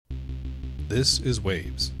This is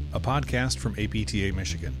Waves, a podcast from APTA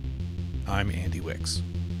Michigan. I'm Andy Wicks.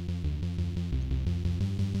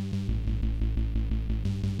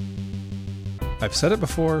 I've said it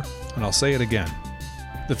before, and I'll say it again.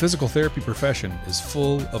 The physical therapy profession is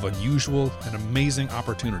full of unusual and amazing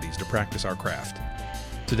opportunities to practice our craft.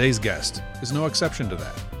 Today's guest is no exception to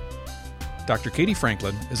that. Dr. Katie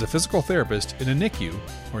Franklin is a physical therapist in a NICU,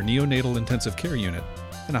 or neonatal intensive care unit,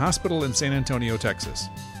 in a hospital in San Antonio, Texas.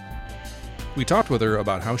 We talked with her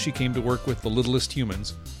about how she came to work with the littlest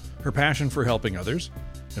humans, her passion for helping others,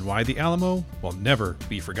 and why the Alamo will never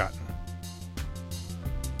be forgotten.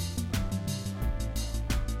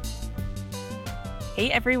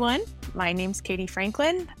 Hey everyone, my name's Katie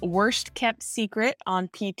Franklin, worst kept secret on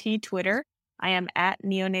PT Twitter. I am at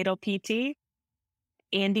Neonatal PT.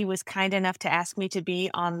 Andy was kind enough to ask me to be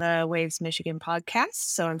on the Waves Michigan podcast,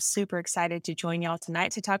 so I'm super excited to join y'all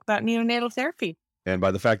tonight to talk about neonatal therapy. And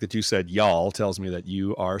by the fact that you said y'all tells me that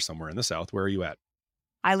you are somewhere in the South. Where are you at?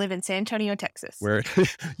 I live in San Antonio, Texas. Where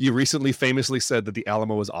you recently famously said that the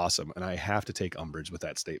Alamo was awesome, and I have to take umbrage with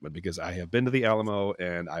that statement because I have been to the Alamo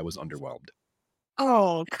and I was underwhelmed.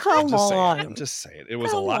 Oh, come on. I'm just saying. It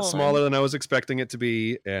was a lot smaller than I was expecting it to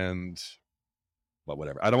be, and well,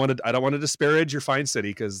 whatever. I don't want to disparage your fine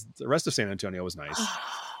city because the rest of San Antonio was nice.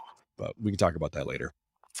 But we can talk about that later.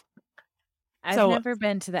 I've never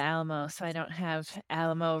been to the Alamo, so I don't have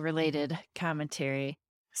Alamo-related commentary.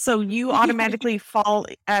 So you automatically fall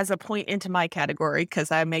as a point into my category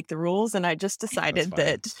because I make the rules, and I just decided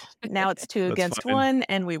that now it's two against one,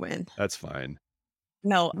 and we win. That's fine.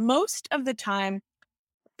 No, most of the time,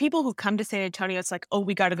 people who come to San Antonio, it's like, oh,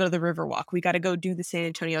 we got to go to the Riverwalk. We got to go do the San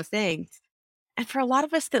Antonio thing. And for a lot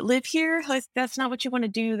of us that live here, like, that's not what you want to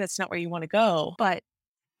do. That's not where you want to go. But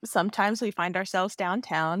sometimes we find ourselves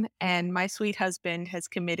downtown, and my sweet husband has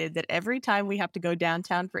committed that every time we have to go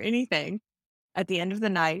downtown for anything, at the end of the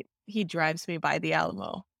night, he drives me by the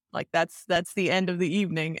Alamo. Like that's the end of the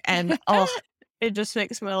evening. And it just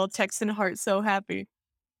makes my little Texan heart so happy.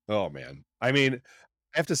 Oh man. I mean,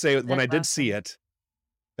 I have to say, when I did see it,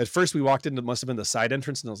 at first we walked in, it must have been the side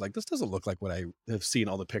entrance, and I was like, this doesn't look like what I have seen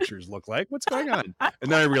all the pictures look like. What's going on?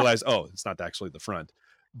 And then I realized, oh, it's not actually the front.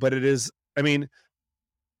 But it is, I mean,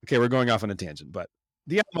 okay, we're going off on a tangent, but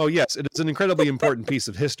the Alamo, yes, it is an incredibly important piece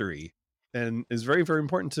of history and is very, very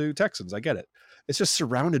important to Texans. I get it. It's just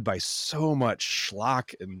surrounded by so much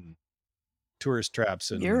schlock and tourist traps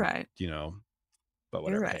and, you're right. But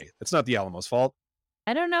whatever. Right. Hey, it's not the Alamo's fault.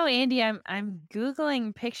 I don't know, Andy. I'm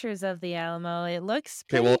Googling pictures of the Alamo. It looks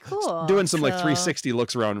pretty cool. Doing some like 360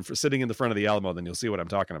 looks around for sitting in the front of the Alamo, then you'll see what I'm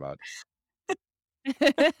talking about.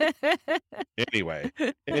 Anyway,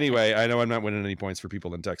 I know I'm not winning any points for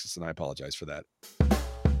people in Texas, and I apologize for that.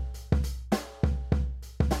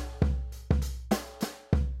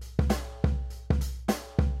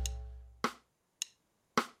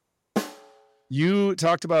 You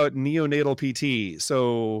talked about neonatal PT.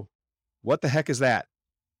 So what the heck is that?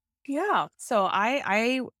 Yeah. So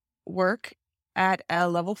I work at a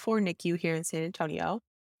level 4 NICU here in San Antonio.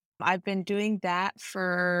 I've been doing that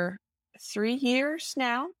for 3 years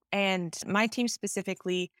now. And my team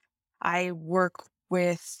specifically, I work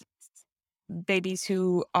with babies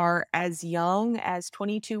who are as young as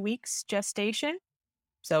 22 weeks gestation.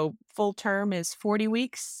 So full term is 40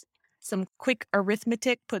 weeks. Some quick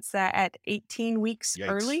arithmetic puts that at 18 weeks Yikes.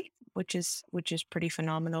 early, which is pretty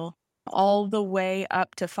phenomenal. All the way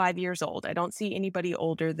up to 5 years old. I don't see anybody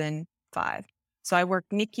older than 5. So I work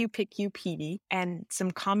NICU, PICU, PD, and some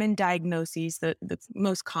common diagnoses. The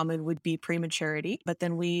most common would be prematurity, but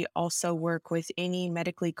then we also work with any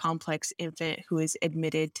medically complex infant who is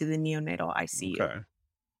admitted to the neonatal ICU. Okay.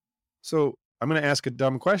 So I'm going to ask a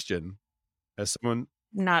dumb question as someone.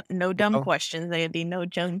 No dumb questions, Andy. No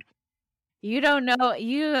junk. You don't know.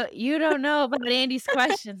 You don't know about Andy's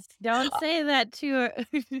questions. Don't say that to her.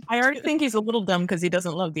 I already think he's a little dumb because he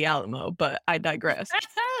doesn't love the Alamo, but I digress.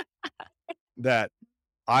 That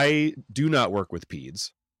I do not work with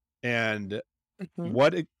peds, and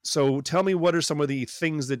so tell me, what are some of the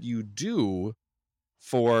things that you do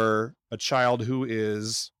for a child who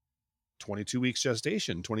is 22 weeks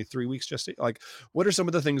gestation, 23 weeks gestation? Like, what are some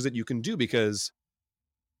of the things that you can do? Because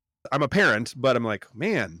I'm a parent, but I'm like,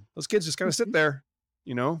 man, those kids just kind of sit there,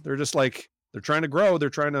 they're just like, they're trying to grow.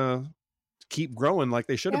 They're trying to keep growing like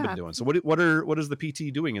they should have been doing. So what is the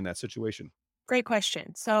PT doing in that situation? Great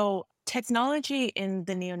question. So technology in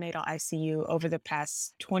the neonatal ICU over the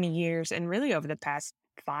past 20 years and really over the past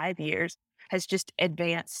 5 years has just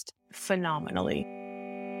advanced phenomenally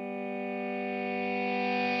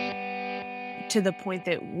to the point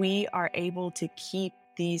that we are able to keep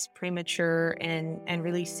these premature and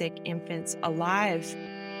really sick infants alive,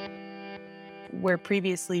 where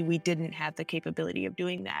previously we didn't have the capability of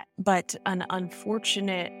doing that. But an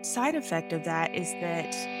unfortunate side effect of that is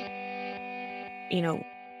that,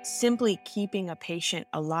 simply keeping a patient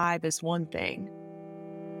alive is one thing.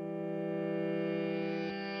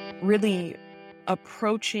 Really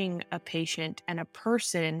approaching a patient and a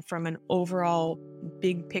person from an overall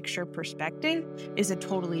big picture perspective is a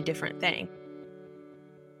totally different thing.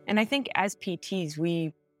 And I think as PTs,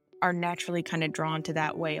 we are naturally kind of drawn to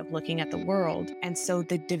that way of looking at the world. And so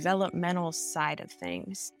the developmental side of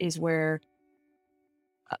things is where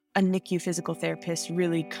a NICU physical therapist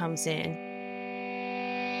really comes in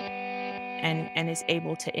and is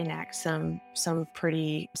able to enact some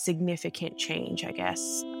pretty significant change, I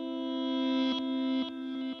guess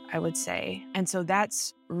I would say. And so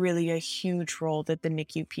that's really a huge role that the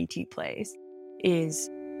NICU PT plays, is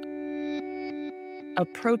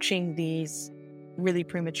approaching these really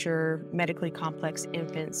premature, medically complex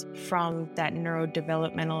infants from that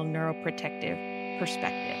neurodevelopmental, neuroprotective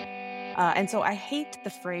perspective. And so I hate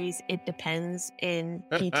the phrase "it depends" in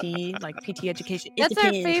PT, like PT education. That's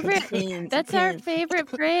our favorite. That's our favorite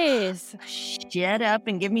phrase. Shut up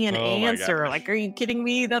and give me an answer. Like, are you kidding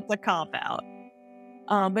me? That's a cop-out.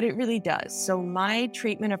 But it really does. So my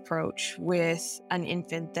treatment approach with an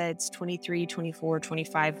infant that's 23, 24,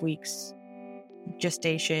 25 weeks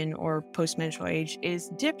gestation or postmenstrual age is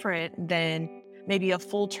different than maybe a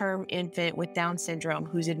full-term infant with Down syndrome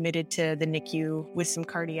who's admitted to the NICU with some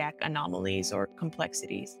cardiac anomalies or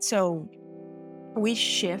complexities. So we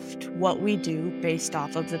shift what we do based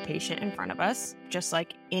off of the patient in front of us, just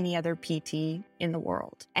like any other PT in the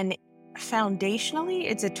world. And foundationally,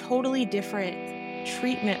 it's a totally different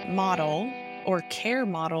treatment model or care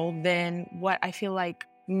model than what I feel like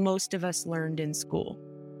most of us learned in school.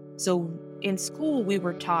 So in school, we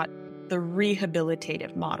were taught the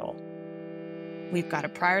rehabilitative model. We've got a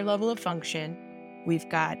prior level of function, we've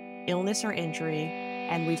got illness or injury,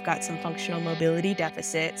 and we've got some functional mobility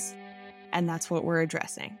deficits, and that's what we're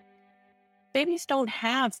addressing. Babies don't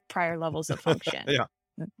have prior levels of function. Yeah.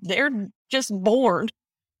 They're just born.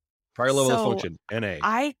 Prior level of function,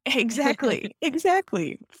 NA.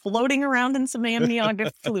 Exactly. Floating around in some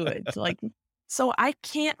amniotic fluid. So I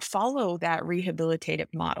can't follow that rehabilitative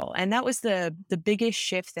model. And that was the biggest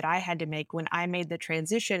shift that I had to make when I made the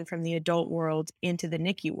transition from the adult world into the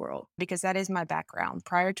NICU world, because that is my background.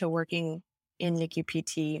 Prior to working in NICU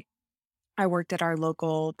PT, I worked at our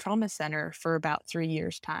local trauma center for about 3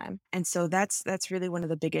 years' time. And so that's really one of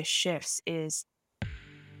the biggest shifts, is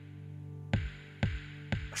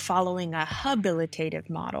following a habilitative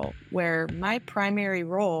model where my primary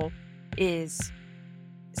role is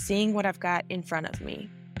seeing what I've got in front of me,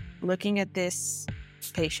 looking at this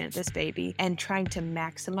patient, this baby, and trying to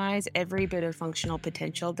maximize every bit of functional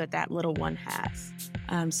potential that little one has.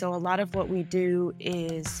 So a lot of what we do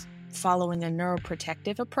is following a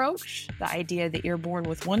neuroprotective approach, the idea that you're born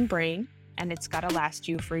with one brain and it's got to last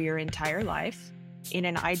you for your entire life. In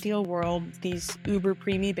an ideal world, these uber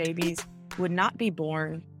preemie babies would not be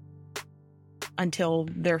born until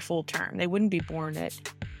their full term. They wouldn't be born at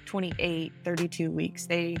 28, 32 weeks.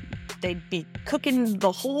 They'd be cooking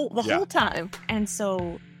the whole time. And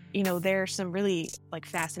so, there are some really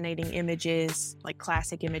fascinating images,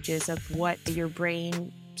 classic images of what your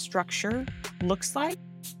brain structure looks like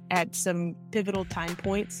at some pivotal time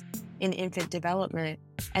points in infant development.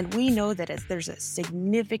 And we know that there's a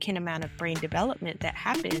significant amount of brain development that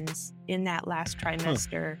happens in that last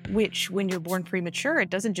trimester, which when you're born premature, it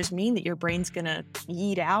doesn't just mean that your brain's going to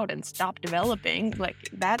eat out and stop developing.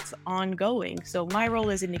 That's ongoing. So my role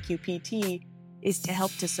as a NICU PT is to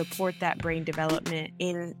help to support that brain development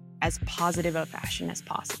in as positive a fashion as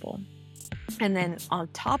possible. And then on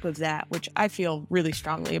top of that, which I feel really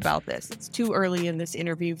strongly about this, it's too early in this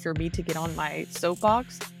interview for me to get on my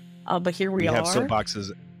soapbox. But here we are. We have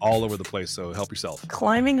soapboxes all over the place, so help yourself.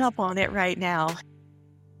 Climbing up on it right now.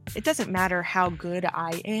 It doesn't matter how good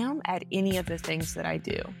I am at any of the things that I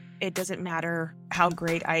do. It doesn't matter how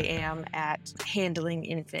great I am at handling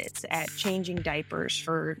infants, at changing diapers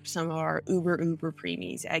for some of our uber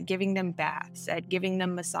preemies, at giving them baths, at giving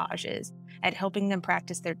them massages, at helping them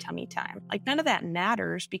practice their tummy time. None of that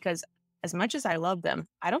matters, because as much as I love them,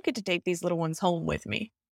 I don't get to take these little ones home with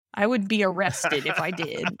me. I would be arrested if I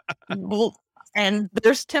did. Well, and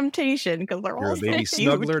there's temptation because they're all a baby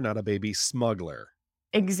snuggler, not a baby smuggler.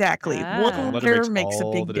 Exactly. One letter makes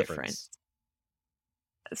a big difference.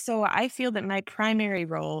 So I feel that my primary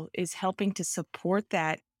role is helping to support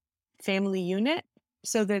that family unit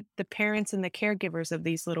so that the parents and the caregivers of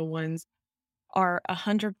these little ones are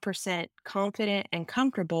 100% confident and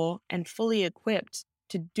comfortable and fully equipped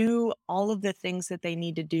to do all of the things that they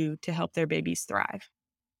need to do to help their babies thrive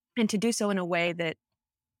and to do so in a way that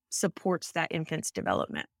supports that infant's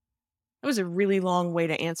development. That was a really long way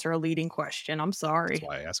to answer a leading question. I'm That's sorry.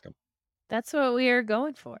 why I ask them. That's what we are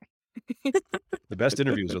going for. The best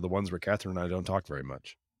interviews are the ones where Catherine and I don't talk very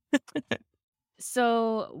much.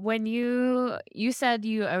 So when you said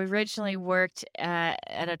you originally worked at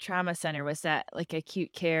a trauma center, was that like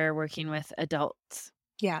acute care working with adults?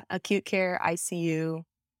 Yeah, acute care, ICU.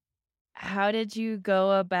 How did you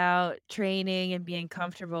go about training and being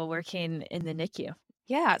comfortable working in the NICU?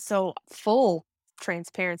 Yeah, so full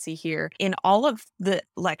transparency here. In all of the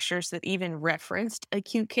lectures that even referenced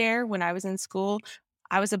acute care when I was in school,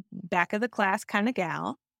 I was a back of the class kind of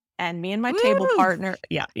gal. And me and my table Woo! partner,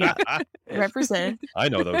 yeah, represent. I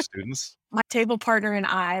know those students. My table partner and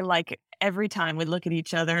I, like every time we'd look at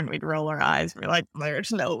each other and we'd roll our eyes. We're like,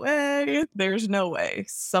 there's no way. There's no way.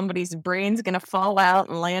 Somebody's brain's going to fall out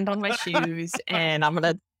and land on my shoes. And I'm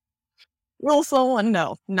going to roll someone.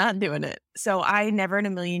 No, not doing it. So I never in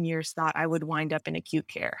a million years thought I would wind up in acute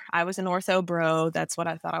care. I was an ortho bro. That's what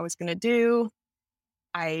I thought I was going to do.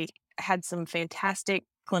 I had some fantastic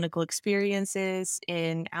clinical experiences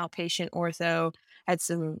in outpatient ortho, had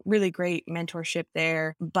some really great mentorship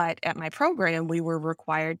there. But at my program, we were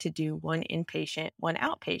required to do one inpatient, one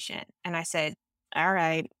outpatient. And I said, all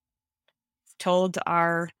right, told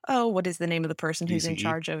our, oh, what is the name of the person who's in DCE.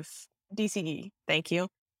 charge of DCE? Thank you.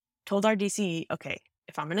 Told our DCE, okay,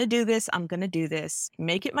 if I'm going to do this, I'm going to do this.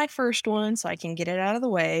 Make it my first one so I can get it out of the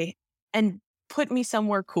way and put me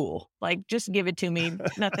somewhere cool. Like just give it to me.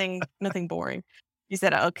 Nothing boring. He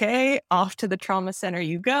said, okay, off to the trauma center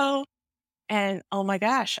you go. And oh my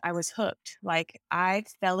gosh, I was hooked. Like I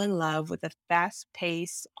fell in love with a fast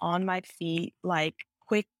pace on my feet, like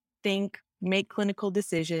quick think, make clinical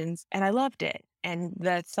decisions. And I loved it. And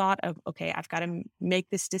the thought of, okay, I've got to make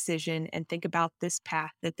this decision and think about this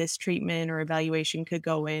path that this treatment or evaluation could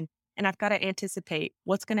go in. And I've got to anticipate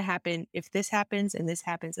what's going to happen if this happens and this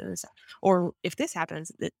happens and this, or if this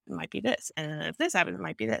happens, it might be this. And if this happens, it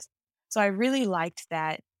might be this. So I really liked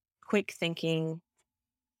that quick thinking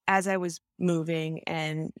as I was moving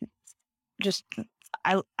and just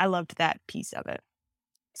I loved that piece of it.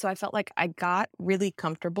 So I felt like I got really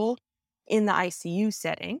comfortable in the ICU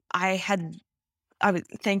setting. I was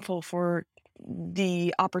thankful for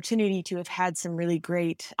the opportunity to have had some really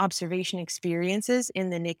great observation experiences in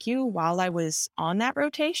the NICU while I was on that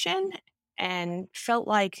rotation and felt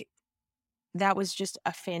like that was just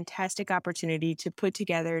a fantastic opportunity to put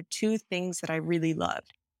together two things that I really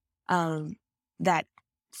loved. That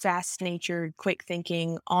fast natured, quick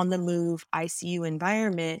thinking, on the move ICU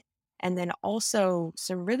environment, and then also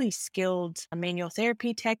some really skilled manual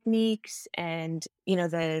therapy techniques and,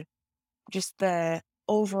 the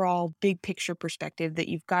overall big picture perspective that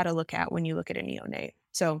you've got to look at when you look at a neonate.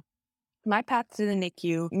 So my path to the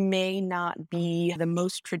NICU may not be the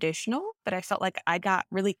most traditional, but I felt like I got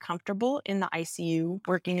really comfortable in the ICU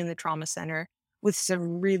working in the trauma center with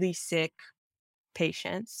some really sick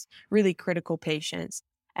patients, really critical patients.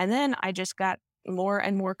 And then I just got more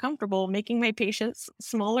and more comfortable making my patients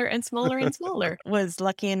smaller and smaller and smaller. Was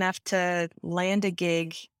lucky enough to land a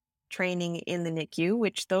gig training in the NICU,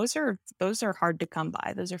 which those are hard to come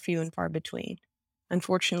by. Those are few and far between.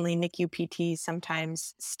 Unfortunately, NICU PTs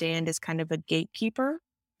sometimes stand as kind of a gatekeeper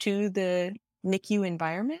to the NICU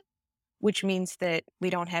environment, which means that we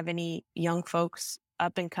don't have any young folks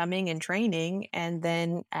up and coming and training. And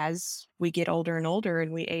then as we get older and older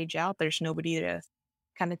and we age out, there's nobody to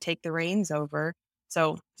kind of take the reins over.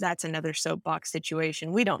 So that's another soapbox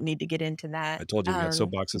situation. We don't need to get into that. I told you we had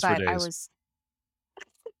soapboxes for But days.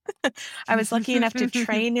 I was lucky enough to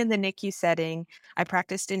train in the NICU setting. I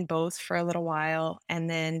practiced in both for a little while. And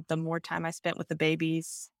then the more time I spent with the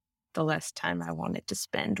babies, the less time I wanted to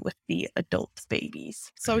spend with the adult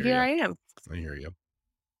babies. So here I am. I hear you.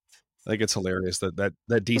 I think it's hilarious that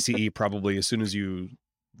DCE probably, as soon as you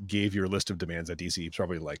gave your list of demands, that DCE is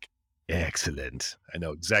probably like, excellent. I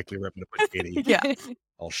know exactly where I'm going to put Katie. Yeah.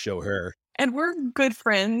 I'll show her. And we're good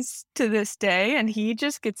friends to this day. And he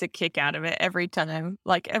just gets a kick out of it every time.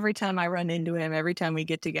 Like every time I run into him, every time we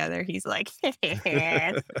get together, he's like,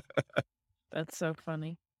 That's so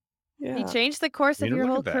funny. yeah. He changed the course of your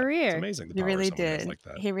whole It's career. amazing. The He power of really someone who is did. like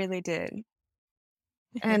that. He really did.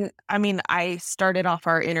 And I mean, I started off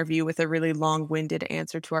our interview with a really long-winded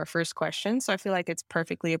answer to our first question. So I feel like it's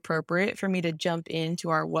perfectly appropriate for me to jump into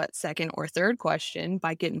our what second or third question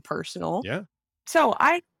by getting personal. Yeah. So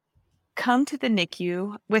I come to the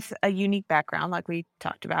NICU with a unique background, like we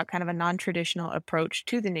talked about, kind of a non-traditional approach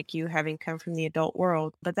to the NICU, having come from the adult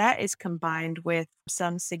world. But that is combined with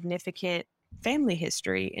some significant family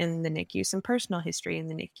history in the NICU, some personal history in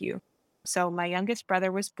the NICU. So my youngest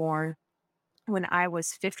brother was born when I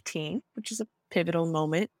was 15, which is a pivotal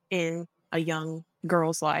moment in a young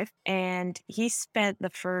girl's life. And he spent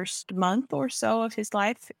the first month or so of his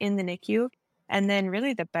life in the NICU. And then,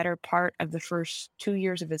 really, the better part of the first 2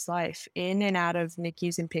 years of his life in and out of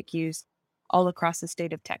NICUs and PICUs all across the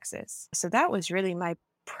state of Texas. So, that was really my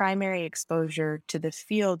primary exposure to the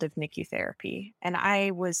field of NICU therapy. And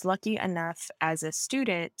I was lucky enough as a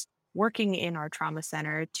student working in our trauma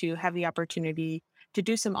center to have the opportunity to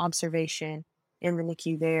do some observation in the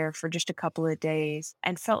NICU there for just a couple of days,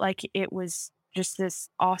 and felt like it was just this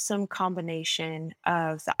awesome combination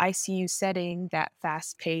of the ICU setting, that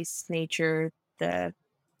fast-paced nature, the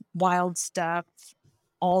wild stuff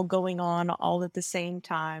all going on all at the same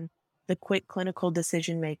time, the quick clinical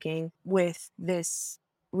decision making with this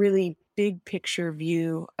really big picture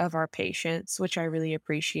view of our patients, which I really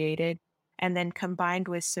appreciated. And then combined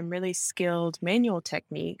with some really skilled manual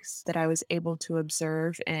techniques that I was able to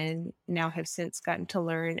observe and now have since gotten to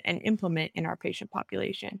learn and implement in our patient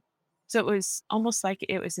population. So it was almost like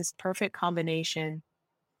it was this perfect combination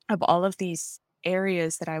of all of these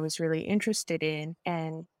areas that I was really interested in.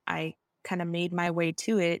 And I kind of made my way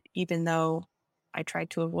to it, even though I tried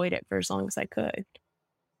to avoid it for as long as I could.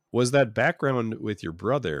 Was that background with your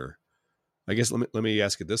brother, I guess, let me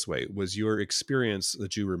ask it this way. Was your experience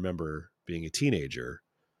that you remember being a teenager,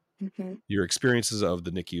 your experiences of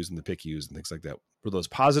the NICUs and the PICUs and things like that, were those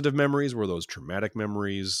positive memories? Were those traumatic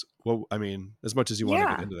memories? Well, I mean, as much as you want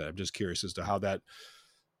to get into that, I'm just curious as to how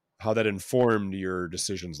that informed your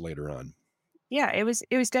decisions later on. Yeah, it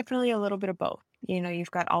was definitely a little bit of both. You know,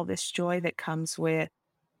 you've got all this joy that comes with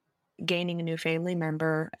gaining a new family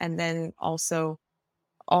member, and then also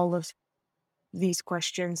all of these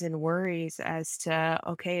questions and worries as to,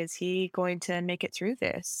 okay, is he going to make it through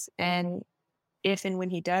this? And if and when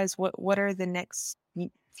he does, what are the next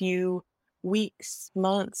few weeks,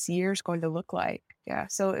 months, years going to look like? Yeah.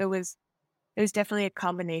 So it was definitely a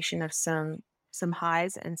combination of some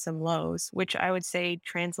highs and some lows, which I would say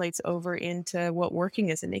translates over into what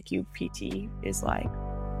working as a NICU PT is like.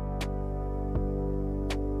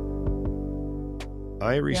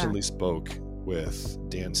 I recently spoke with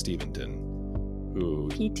Dan Steventon, who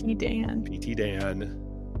PT Dan,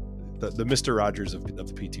 the Mr. Rogers of the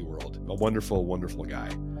PT world, a wonderful, wonderful guy.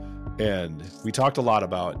 And we talked a lot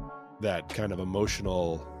about that kind of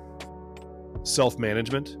emotional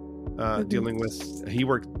self-management, dealing with,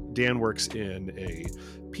 Dan works in a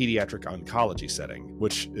pediatric oncology setting,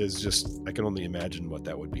 which is just, I can only imagine what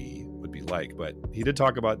that would be like. But he did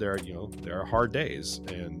talk about there are hard days.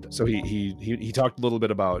 And so he talked a little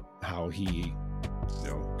bit about how he,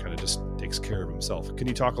 kind of just takes care of himself. Can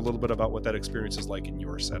you talk a little bit about what that experience is like in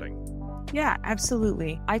your setting? Yeah,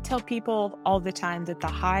 absolutely. I tell people all the time that the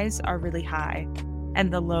highs are really high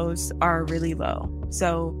and the lows are really low.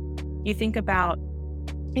 So you think about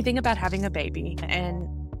having a baby, and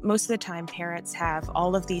most of the time parents have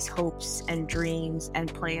all of these hopes and dreams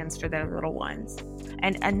and plans for their little ones.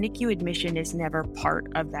 And a NICU admission is never part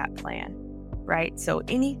of that plan, right? So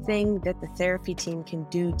anything that the therapy team can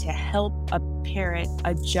do to help a parent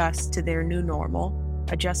adjust to their new normal,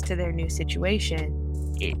 adjust to their new situation,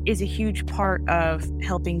 it is a huge part of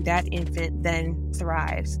helping that infant then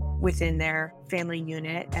thrive within their family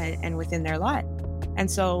unit and within their life. And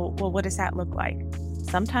so, well, what does that look like?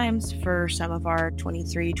 Sometimes for some of our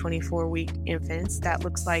 23, 24-week infants, that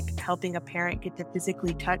looks like helping a parent get to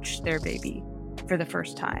physically touch their baby for the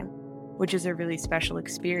first time, which is a really special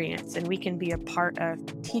experience. And we can be a part of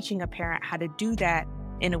teaching a parent how to do that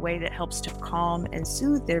in a way that helps to calm and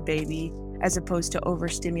soothe their baby, as opposed to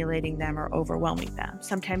overstimulating them or overwhelming them.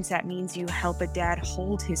 Sometimes that means you help a dad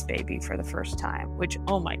hold his baby for the first time, which,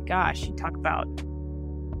 oh my gosh, you talk about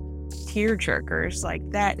tear jerkers, like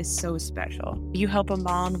that is so special. You help a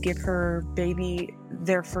mom give her baby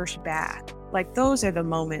their first bath. Like those are the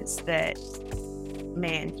moments that,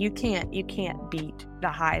 man, you can't beat the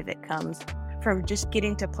high that comes from just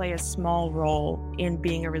getting to play a small role in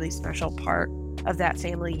being a really special part of that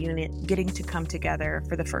family unit, getting to come together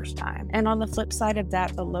for the first time. And on the flip side of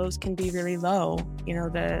that, the lows can be really low.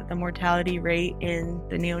 The mortality rate in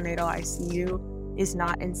the neonatal ICU is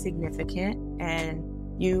not insignificant, and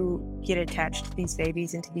you get attached to these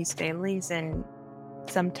babies and to these families, and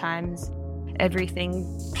sometimes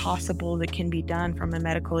everything possible that can be done from a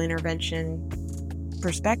medical intervention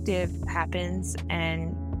perspective happens,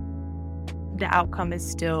 and the outcome is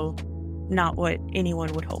still not what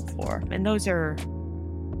anyone would hope for. And those are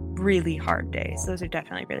really hard days. Those are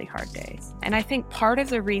definitely really hard days. And I think part of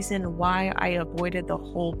the reason why I avoided the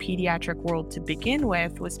whole pediatric world to begin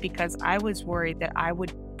with was because I was worried that I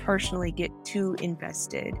would personally get too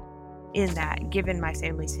invested in that, given my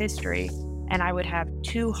family's history, and I would have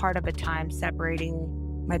too hard of a time separating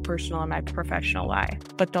my personal and my professional life.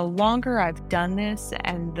 But the longer I've done this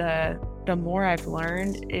and the more I've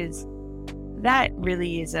learned is that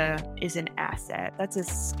really is an asset. That's a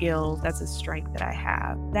skill, that's a strength that I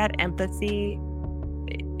have. That empathy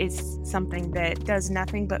is something that does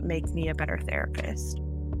nothing but make me a better therapist.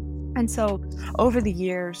 And so over the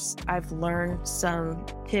years, I've learned some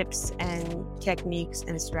tips and techniques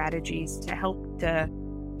and strategies to help to,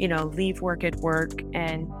 leave work at work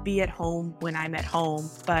and be at home when I'm at home.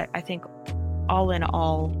 But I think all in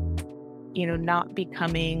all, not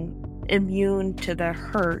becoming immune to the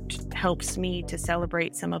hurt helps me to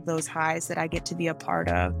celebrate some of those highs that I get to be a part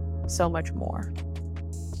of so much more.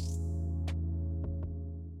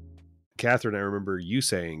 Catherine, I remember you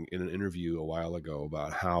saying in an interview a while ago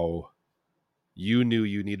about how you knew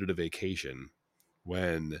you needed a vacation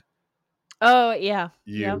when Oh, yeah.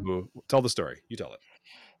 you tell the story. You tell it.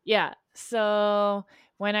 Yeah. So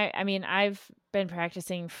when I've been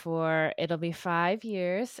practicing it'll be 5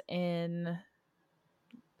 years in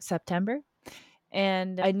September.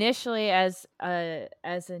 And initially as a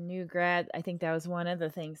new grad, I think that was one of the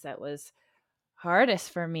things that was hardest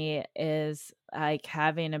for me, is like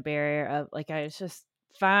having a barrier of like, I was just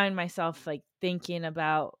find myself like thinking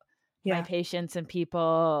about my patients and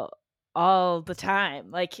people all the time,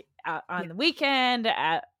 like on the weekend,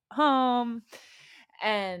 at home.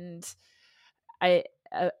 And I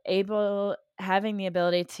having the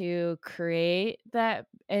ability to create that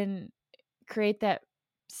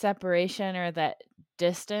separation or that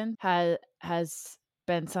distance has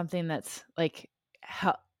been something that's like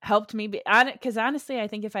helped me be on it. Because honestly, I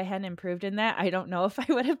think if I hadn't improved in that, I don't know if I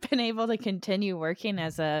would have been able to continue working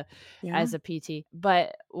as a PT.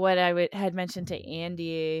 But what I had mentioned to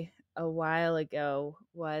Andy a while ago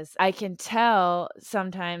was I can tell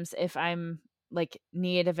sometimes if I'm like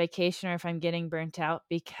need a vacation or if I'm getting burnt out,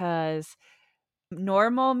 because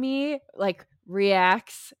normal me like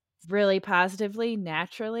reacts really positively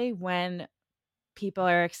naturally when people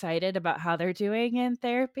are excited about how they're doing in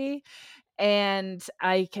therapy. And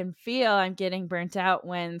I can feel I'm getting burnt out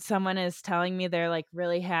when someone is telling me they're like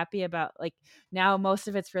really happy about, like, now most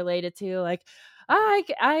of it's related to like, oh,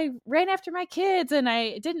 I ran after my kids and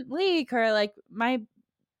I didn't leak, or like my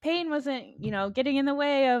pain wasn't, getting in the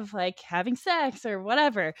way of like having sex or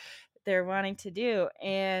whatever they're wanting to do.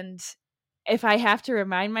 And if I have to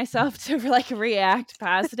remind myself to like react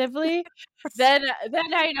positively, then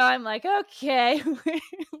I know I'm like, okay,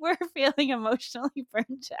 we're feeling emotionally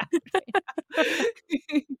burnt out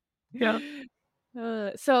right now. Yeah.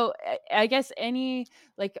 So I guess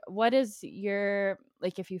what is your,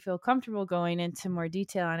 like, if you feel comfortable going into more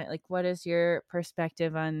detail on it, like what is your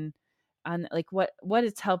perspective on like what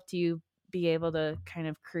has helped you be able to kind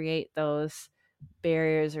of create those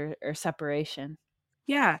barriers or separation?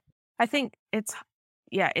 Yeah. I think it's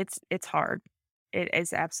hard. It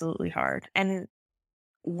is absolutely hard. And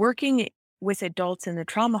working with adults in the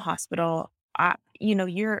trauma hospital,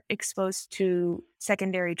 you're exposed to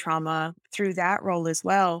secondary trauma through that role as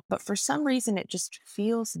well. But for some reason, it just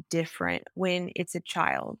feels different when it's a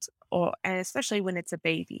child, and especially when it's a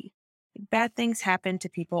baby. Bad things happen to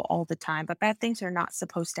people all the time, but bad things are not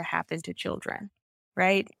supposed to happen to children,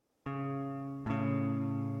 right?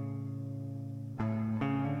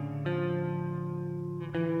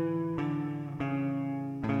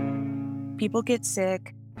 People get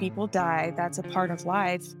sick, people die, that's a part of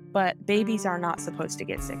life, but babies are not supposed to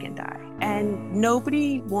get sick and die. And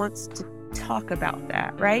nobody wants to talk about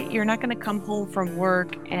that, right? You're not going to come home from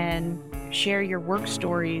work and share your work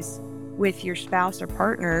stories with your spouse or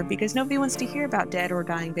partner because nobody wants to hear about dead or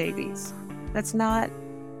dying babies. That's not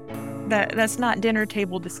dinner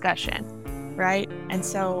table discussion, right? And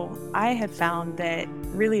so I have found that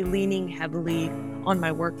really leaning heavily on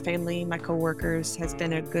my work family, my coworkers, has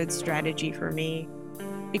been a good strategy for me,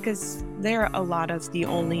 because they're a lot of the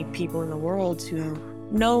only people in the world who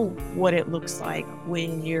know what it looks like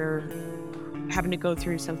when you're having to go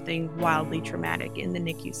through something wildly traumatic in the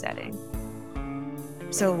NICU setting.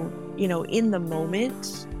 So, in the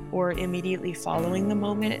moment or immediately following the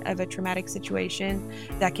moment of a traumatic situation,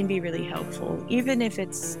 that can be really helpful, even if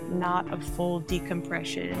it's not a full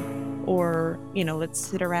decompression or, let's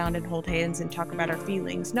sit around and hold hands and talk about our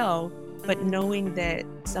feelings. No, but knowing that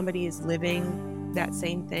somebody is living that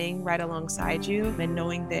same thing right alongside you, and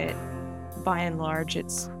knowing that by and large,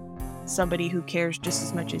 it's somebody who cares just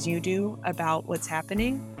as much as you do about what's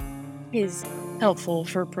happening is helpful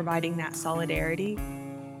for providing that solidarity.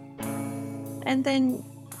 And then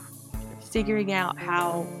figuring out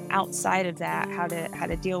how outside of that, how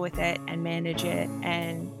to deal with it and manage it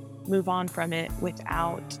and move on from it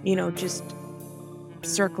without, just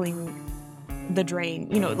circling the drain,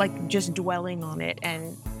 like just dwelling on it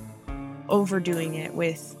and overdoing it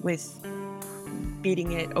with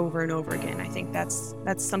beating it over and over again. I think that's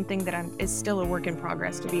something that is still a work in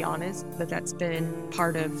progress, to be honest, but that's been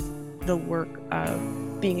part of the work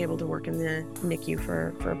of being able to work in the NICU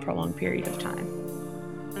for a prolonged period of time.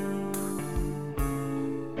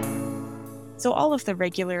 So all of the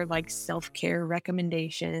regular self-care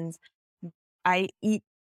recommendations. I eat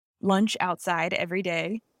lunch outside every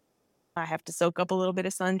day. I have to soak up a little bit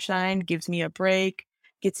of sunshine, gives me a break,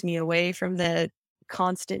 gets me away from the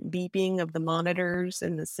constant beeping of the monitors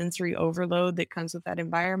and the sensory overload that comes with that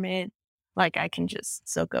environment. I can just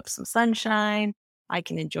soak up some sunshine. I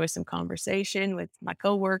can enjoy some conversation with my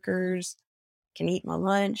coworkers, can eat my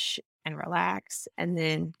lunch and relax and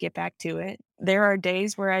then get back to it. There are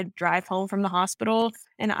days where I drive home from the hospital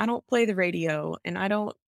and I don't play the radio and I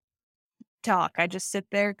don't talk. I just sit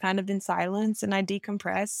there kind of in silence and I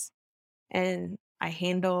decompress and I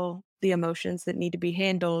handle the emotions that need to be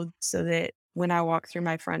handled so that when I walk through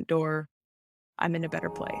my front door, I'm in a better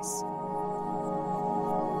place.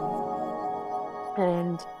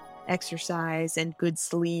 And exercise and good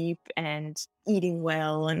sleep and eating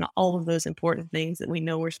well and all of those important things that we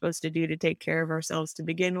know we're supposed to do to take care of ourselves to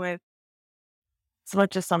begin with. As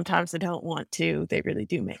much as sometimes I don't want to, they really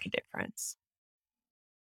do make a difference.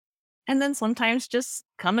 And then sometimes just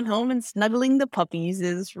coming home and snuggling the puppies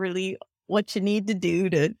is really what you need to do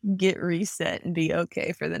to get reset and be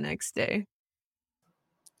okay for the next day.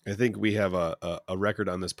 I think we have a record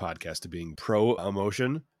on this podcast of being pro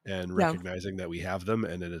emotion and recognizing that we have them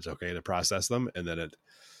and that it's okay to process them and that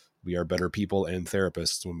we are better people and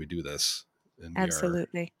therapists when we do this. And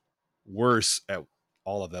absolutely we are worse at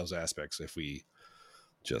all of those aspects if we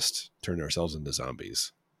just turn ourselves into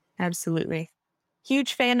zombies. Absolutely.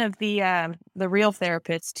 Huge fan of the real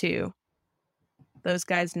therapists too. Those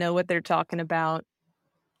guys know what they're talking about.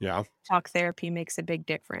 Yeah. Talk therapy makes a big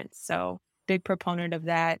difference. So big proponent of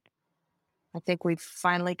that. I think we've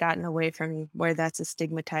finally gotten away from where that's a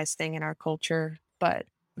stigmatized thing in our culture, but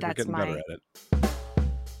that's we're getting better at it.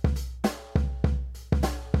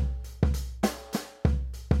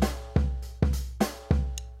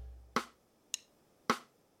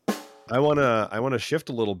 I want to shift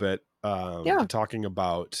a little bit to talking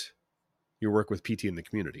about your work with PT in the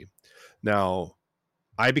community. Now,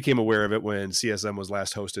 I became aware of it when CSM was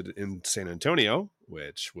last hosted in San Antonio,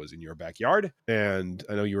 which was in your backyard. And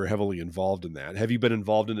I know you were heavily involved in that. Have you been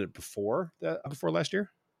involved in it before last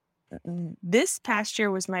year? This past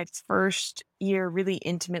year was my first year really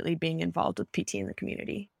intimately being involved with PT in the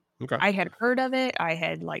community. Okay. I had heard of it. I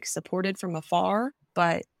had supported from afar,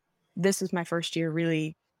 but this was my first year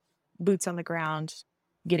really boots on the ground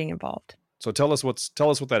getting involved. So tell us what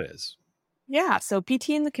that is. Yeah. So PT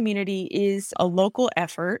in the community is a local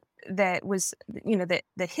effort that was,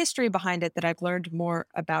 the history behind it that I've learned more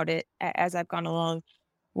about it as I've gone along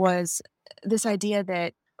was this idea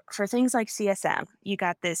that for things like CSM, you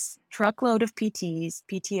got this truckload of PTs,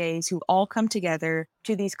 PTAs who all come together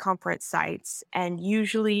to these conference sites. And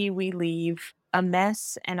usually we leave a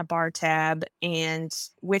mess and a bar tab and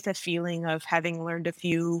with a feeling of having learned a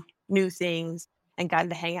few new things and gotten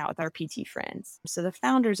to hang out with our PT friends. So the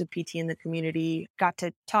founders of PT in the community got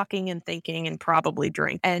to talking and thinking and probably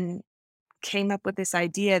drink and came up with this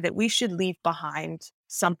idea that we should leave behind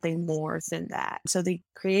something more than that. So they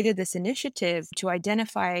created this initiative to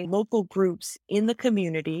identify local groups in the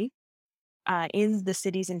community, in the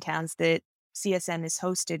cities and towns that CSM is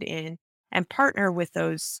hosted in, and partner with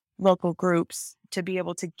those local groups to be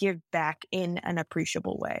able to give back in an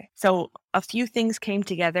appreciable way. So a few things came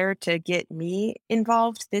together to get me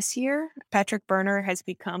involved this year. Patrick Berner has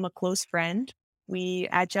become a close friend. We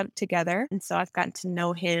adjunct together. And so I've gotten to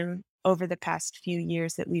know him over the past few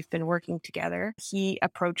years that we've been working together. He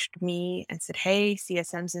approached me and said, hey,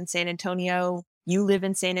 CSM's in San Antonio. You live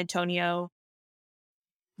in San Antonio.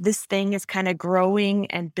 This thing is kind of growing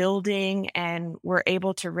and building, and we're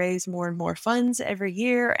able to raise more and more funds every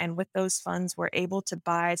year. And with those funds, we're able to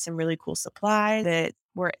buy some really cool supplies that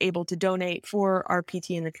we're able to donate for our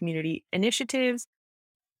PT in the community initiatives.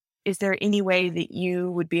 Is there any way that you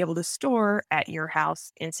would be able to store at your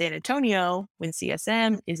house in San Antonio when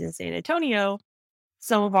CSM is in San Antonio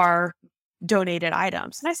some of our donated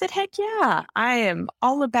items? And I said, heck yeah, I am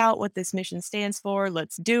all about what this mission stands for.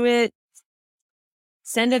 Let's do it.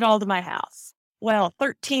 send it all to my house. Well,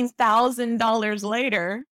 $13,000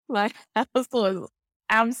 later, my house was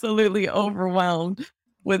absolutely overwhelmed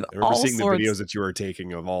with I remember all seeing the sorts, videos that you were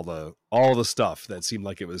taking of all the stuff that seemed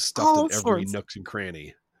like it was stuffed in all every sorts. nook and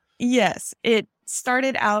cranny. Yes, it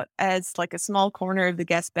started out as like a small corner of the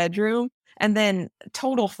guest bedroom and then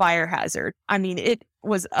total fire hazard. I mean, it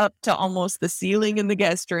was up to almost the ceiling in the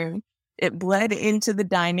guest room. It bled into the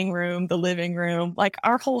dining room, the living room. Like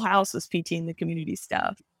our whole house was PT in the community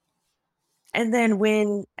stuff. And then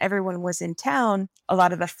when everyone was in town, a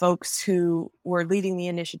lot of the folks who were leading the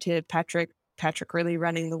initiative, Patrick really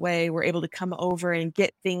running the way, were able to come over and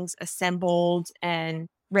get things assembled and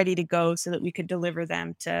ready to go so that we could deliver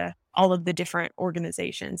them to all of the different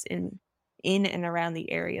organizations in and around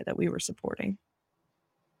the area that we were supporting.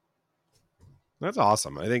 That's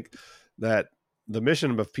awesome. I think that the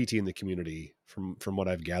mission of PT in the community, from what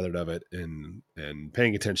I've gathered of it and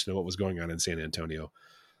paying attention to what was going on in San Antonio,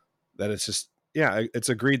 that it's just, yeah, it's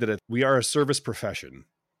agreed that we are a service profession.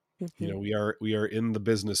 Mm-hmm. You know, we are in the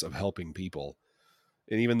business of helping people.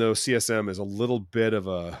 And even though CSM is a little bit of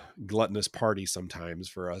a gluttonous party sometimes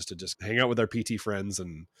for us to just hang out with our PT friends,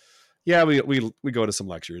 and yeah, we go to some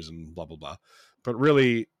lectures and blah blah blah, but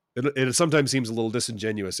really it sometimes seems a little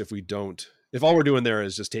disingenuous if all we're doing there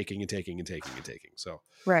is just taking and taking and taking and taking. So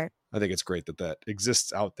Right. I think it's great that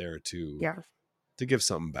exists out there to give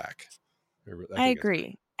something back. I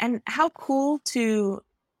agree. And how cool to,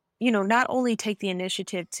 not only take the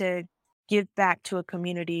initiative to give back to a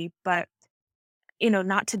community, but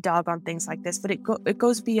not to dog on things like this, but it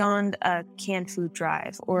goes beyond a canned food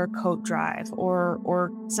drive or a coat drive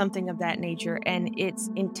or something of that nature, and it's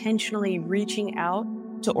intentionally reaching out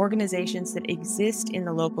to organizations that exist in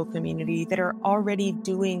the local community that are already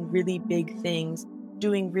doing really big things,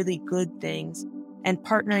 doing really good things, and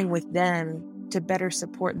partnering with them to better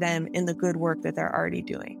support them in the good work that they're already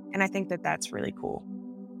doing. And I think that that's really cool.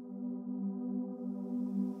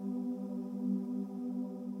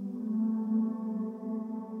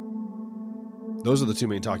 Those are the two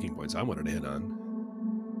main talking points I wanted to hit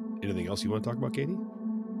on. Anything else you want to talk about, Katie?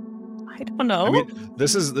 I don't know. I mean,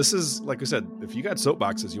 this is like I said, if you got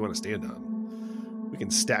soapboxes you want to stand on, we can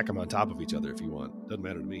stack them on top of each other if you want. Doesn't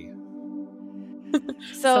matter to me.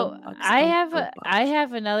 So I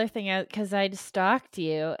have another thing because I stalked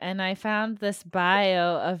you and I found this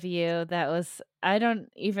bio of you that was, I don't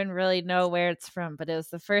even really know where it's from, but it was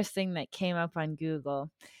the first thing that came up on Google.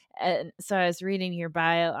 And so I was reading your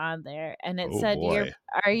bio on there, and it said, boy.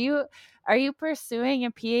 are you pursuing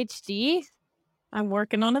a PhD? I'm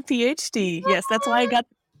working on a PhD. Yes, that's why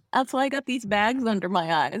I got these bags under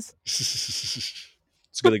my eyes.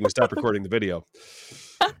 It's a good thing we stopped recording the video.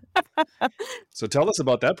 So tell us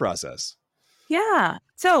about that process. Yeah.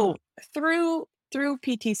 So through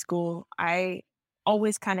PT school, I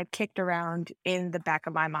always kind of kicked around in the back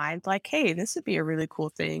of my mind, like, hey, this would be a really cool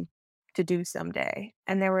thing to do someday.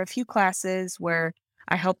 And there were a few classes where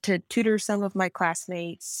I helped to tutor some of my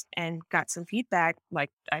classmates and got some feedback.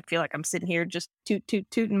 Like, I feel like I'm sitting here just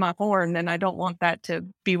tooting my horn, and I don't want that to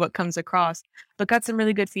be what comes across. But got some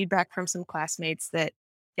really good feedback from some classmates that,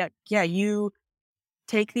 yeah, you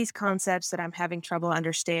take these concepts that I'm having trouble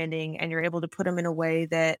understanding, and you're able to put them in a way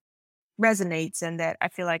that resonates and that I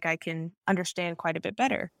feel like I can understand quite a bit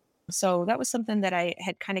better. So that was something that I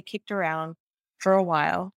had kind of kicked around for a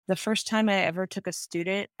while. The first time I ever took a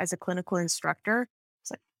student as a clinical instructor, it's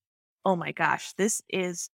like, oh my gosh, this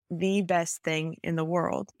is the best thing in the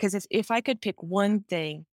world. Because if I could pick one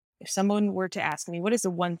thing, if someone were to ask me, what is the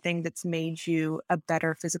one thing that's made you a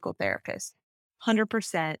better physical therapist?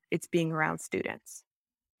 100% it's being around students.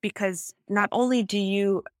 Because not only do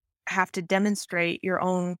you have to demonstrate your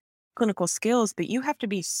own clinical skills, but you have to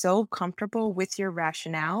be so comfortable with your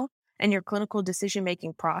rationale and your clinical decision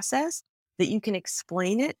making process that you can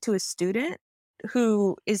explain it to a student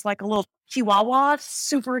who is like a little chihuahua,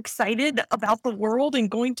 super excited about the world and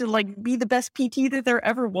going to like be the best PT that there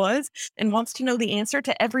ever was and wants to know the answer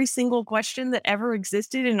to every single question that ever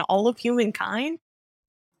existed in all of humankind.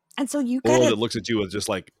 And so you got that looks at you with just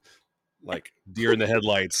like deer in the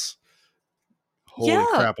headlights. Holy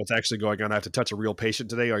crap, what's actually going on? I have to touch a real patient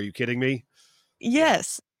today. Are you kidding me?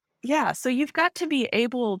 Yes. Yeah. So you've got to be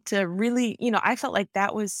able to really, I felt like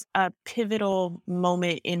that was a pivotal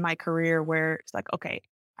moment in my career where it's like, okay,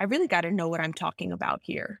 I really got to know what I'm talking about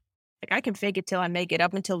here. Like I can fake it till I make it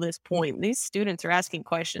up until this point. These students are asking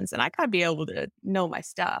questions and I got to be able to know my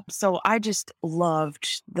stuff. So I just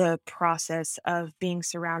loved the process of being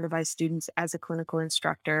surrounded by students as a clinical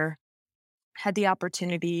instructor. Had the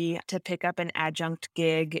opportunity to pick up an adjunct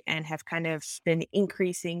gig and have kind of been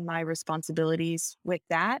increasing my responsibilities with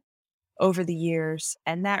that. over the years.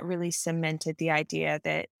 And that really cemented the idea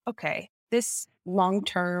that, okay, this long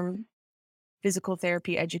term physical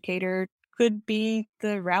therapy educator could be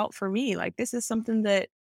the route for me. Like this is something that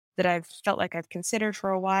I've felt like I've considered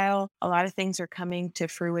for a while. A lot of things are coming to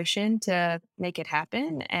fruition to make it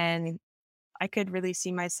happen. And I could really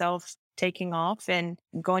see myself taking off and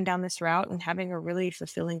going down this route and having a really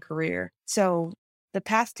fulfilling career. So the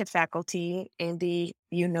path to faculty, Andy,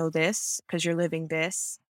 you know this because you're living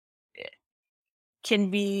this,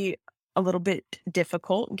 can be a little bit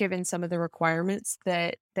difficult given some of the requirements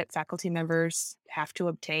that faculty members have to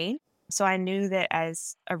obtain. So I knew that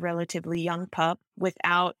as a relatively young pup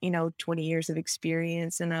without, 20 years of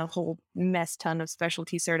experience and a whole mess ton of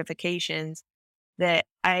specialty certifications, that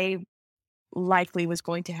I likely was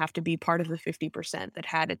going to have to be part of the 50% that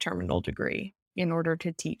had a terminal degree in order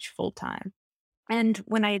to teach full time. And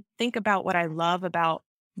when I think about what I love about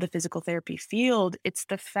the physical therapy field, it's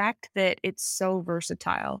the fact that it's so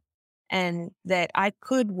versatile and that I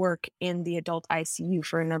could work in the adult ICU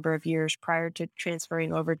for a number of years prior to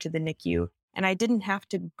transferring over to the NICU. And I didn't have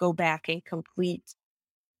to go back and complete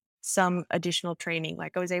some additional training.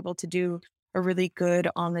 Like I was able to do a really good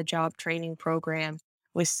on the job training program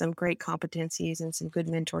with some great competencies and some good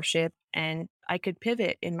mentorship, and I could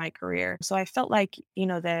pivot in my career. So I felt like,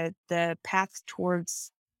 the path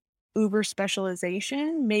towards uber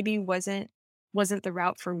specialization maybe wasn't the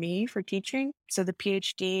route for me for teaching. So the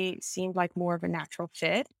PhD seemed like more of a natural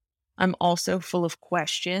fit. I'm also full of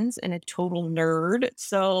questions and a total nerd.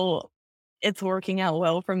 So it's working out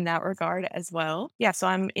well from that regard as well. Yeah, so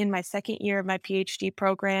I'm in my second year of my PhD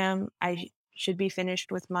program. I should be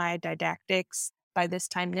finished with my didactics by this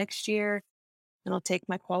time next year. And I'll take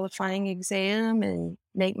my qualifying exam and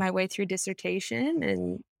make my way through dissertation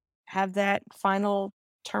and have that final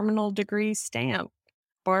terminal degree stamp,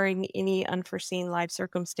 barring any unforeseen life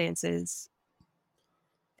circumstances.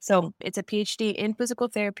 So it's a PhD in physical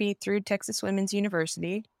therapy through Texas Women's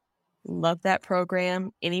University. Love that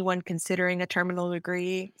program. Anyone considering a terminal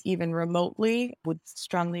degree, even remotely, would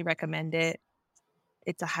strongly recommend it.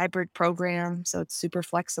 It's a hybrid program, so it's super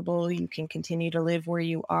flexible. You can continue to live where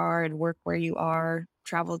you are and work where you are,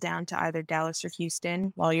 travel down to either Dallas or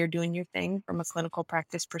Houston while you're doing your thing from a clinical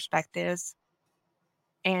practice perspective.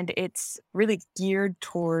 And it's really geared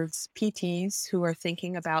towards PTs who are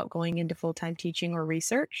thinking about going into full-time teaching or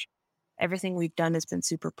research. Everything we've done has been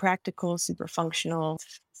super practical, super functional,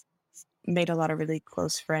 made a lot of really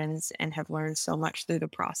close friends, and have learned so much through the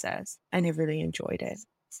process and have really enjoyed it.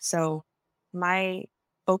 So my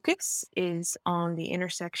focus is on the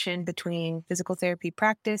intersection between physical therapy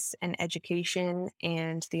practice and education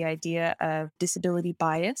and the idea of disability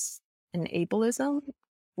bias and ableism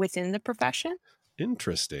within the profession.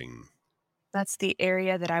 Interesting. That's the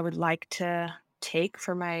area that I would like to take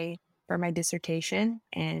for my dissertation,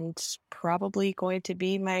 and probably going to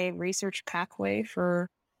be my research pathway for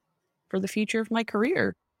the future of my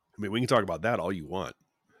career. I mean, we can talk about that all you want.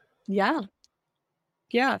 Yeah.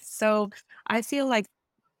 Yeah. So I feel like,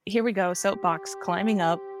 here we go, soapbox climbing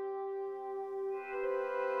up.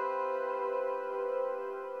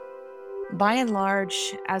 By and large,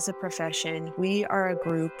 as a profession, we are a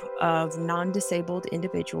group of non-disabled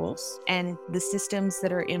individuals, and the systems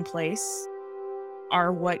that are in place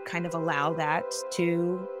are what kind of allow that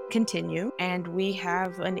to continue. And we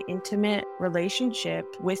have an intimate relationship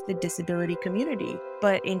with the disability community.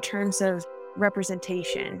 But in terms of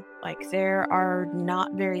representation, like there are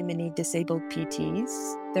not very many disabled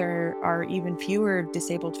PTs. There are even fewer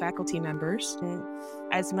disabled faculty members. And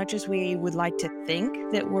as much as we would like to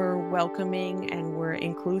think that we're welcoming and we're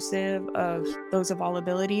inclusive of those of all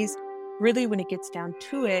abilities, really when it gets down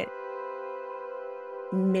to it,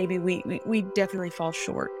 maybe we definitely fall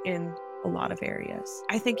short in a lot of areas.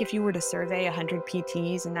 I think if you were to survey 100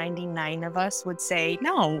 PTs, 99 of us would say,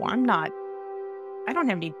 no, I don't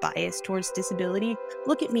have any bias towards disability.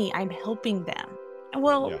 Look at me, I'm helping them.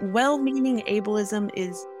 Well, Yeah. well-meaning ableism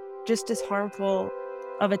is just as harmful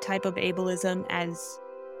of a type of ableism as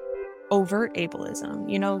overt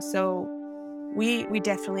ableism, so we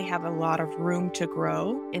definitely have a lot of room to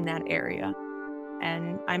grow in that area.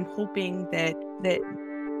 And I'm hoping that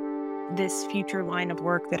this future line of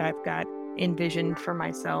work that I've got envisioned for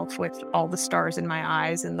myself with all the stars in my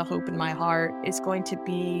eyes and the hope in my heart is going to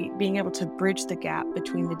be being able to bridge the gap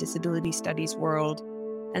between the disability studies world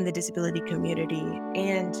and the disability community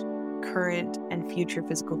and current and future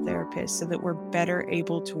physical therapists, so that we're better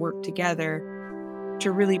able to work together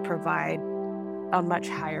to really provide a much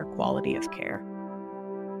higher quality of care.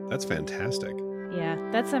 That's fantastic. Yeah,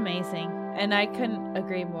 that's amazing. And I couldn't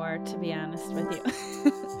agree more, to be honest with you.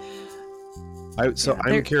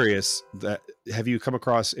 I'm curious that have you come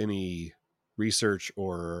across any research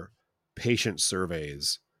or patient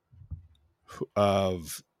surveys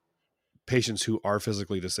of patients who are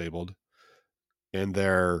physically disabled and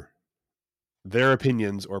their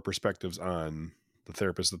opinions or perspectives on the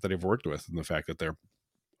therapists that they've worked with and the fact that there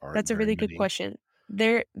aren't That's a very really good many? question.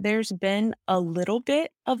 There's been a little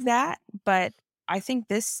bit of that, but I think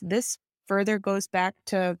this further goes back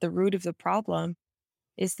to the root of the problem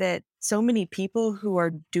is that so many people who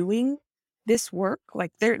are doing this work,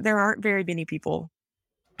 like there aren't very many people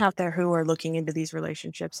out there who are looking into these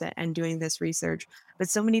relationships and doing this research, but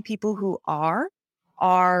so many people who are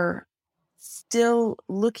still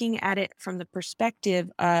looking at it from the perspective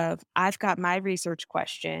of I've got my research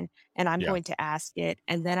question and I'm Yeah. going to ask it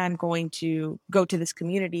and then I'm going to go to this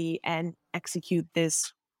community and execute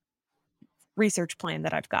this research plan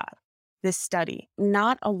that I've got, this study.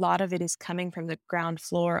 Not a lot of it is coming from the ground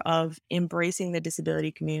floor of embracing the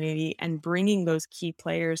disability community and bringing those key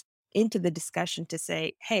players into the discussion to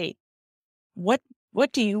say, hey, what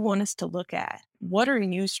what do you want us to look at? What are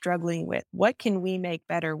you struggling with? What can we make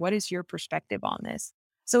better? What is your perspective on this?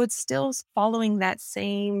 So it's still following that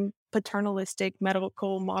same paternalistic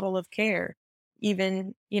medical model of care.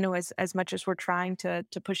 Even, as much as we're trying to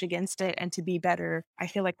push against it and to be better, I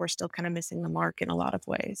feel like we're still kind of missing the mark in a lot of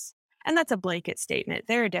ways. And that's a blanket statement.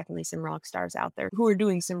 There are definitely some rock stars out there who are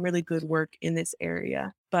doing some really good work in this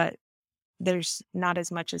area, but there's not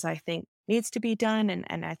as much as I think needs to be done,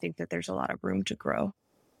 and I think that there's a lot of room to grow.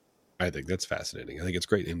 I think that's fascinating. I think it's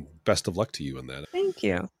great, and best of luck to you in that. Thank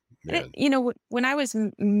you. And Man. when I was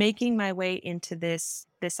making my way into this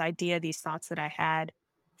idea, these thoughts that I had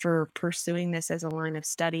for pursuing this as a line of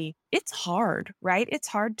study, it's hard, right? It's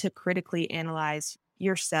hard to critically analyze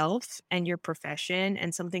yourself and your profession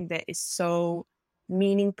and something that is so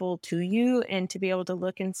meaningful to you, and to be able to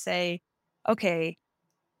look and say, okay,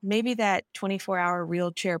 maybe that 24-hour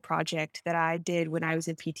wheelchair project that I did when I was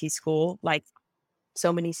in PT school, like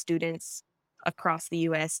so many students across the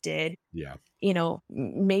US did, Yeah.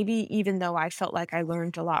 maybe even though I felt like I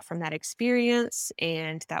learned a lot from that experience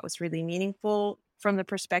and that was really meaningful from the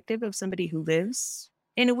perspective of somebody who lives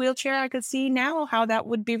in a wheelchair, I could see now how that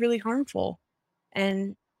would be really harmful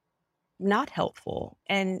and not helpful.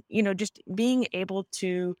 And, just being able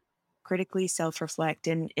to critically self-reflect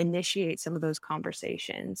and initiate some of those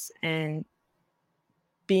conversations and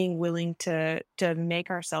being willing to make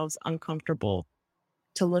ourselves uncomfortable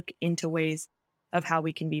to look into ways of how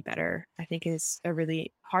we can be better, I think is a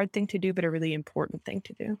really hard thing to do, but a really important thing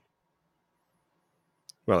to do.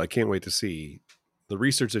 Well, I can't wait to see the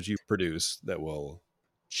research that you produce that will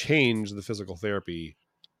change the physical therapy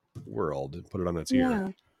world and put it on its ear. Yeah.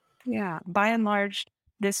 Yeah. By and large,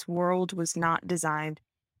 this world was not designed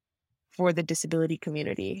for the disability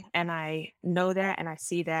community. And I know that and I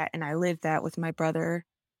see that and I live that with my brother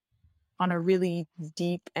on a really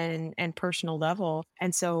deep and personal level.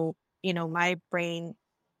 And so, my brain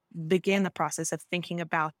began the process of thinking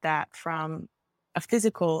about that from a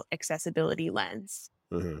physical accessibility lens.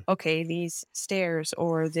 Uh-huh. Okay, these stairs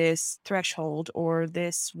or this threshold or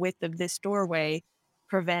this width of this doorway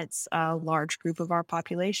prevents a large group of our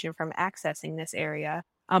population from accessing this area.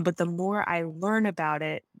 But the more I learn about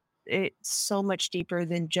it, it's so much deeper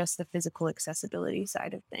than just the physical accessibility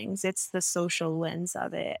side of things. It's the social lens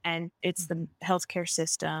of it, and it's the healthcare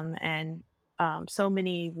system, and so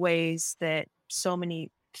many ways that so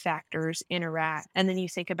many factors interact. And then you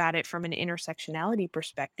think about it from an intersectionality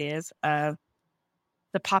perspective of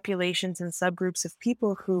the populations and subgroups of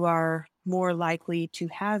people who are more likely to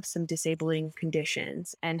have some disabling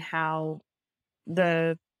conditions, and how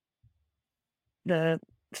the the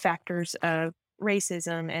factors of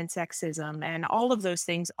racism and sexism and all of those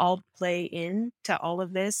things all play into all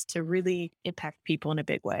of this to really impact people in a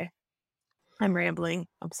big way. I'm rambling.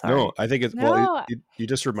 I'm No, sorry. I think No, you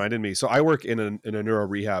just reminded me. So I work in a neuro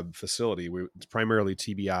rehab facility. It's primarily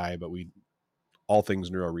TBI, but all things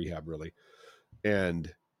neuro rehab really.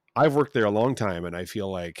 And I've worked there a long time, and I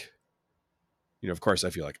feel like, of course, I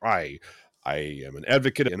feel like I am an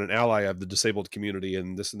advocate and an ally of the disabled community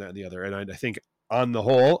and this and that and the other. And I think on the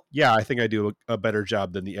whole, yeah, I think I do a better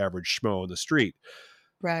job than the average schmo in the street.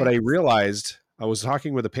 But Right. I realized I was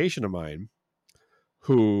talking with a patient of mine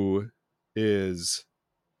who is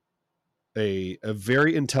a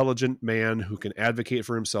very intelligent man who can advocate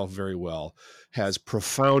for himself very well, has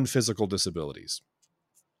profound physical disabilities.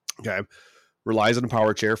 Okay. Relies on a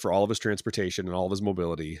power chair for all of his transportation and all of his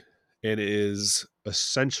mobility, and is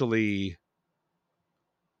essentially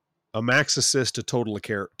a max assist to total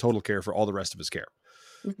care for all the rest of his care.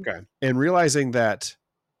 Mhm. Okay. And realizing that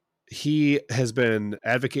he has been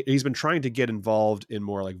he's been trying to get involved in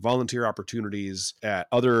more like volunteer opportunities at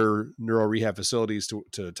other neuro rehab facilities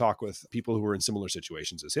to talk with people who are in similar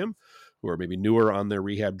situations as him, who are maybe newer on their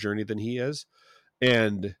rehab journey than he is.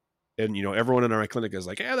 And everyone in our clinic is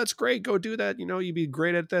like, yeah, that's great. Go do that. You'd be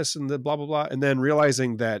great at this and the blah, blah, blah. And then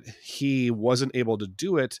realizing that he wasn't able to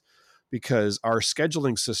do it because our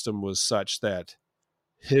scheduling system was such that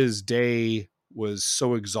his day was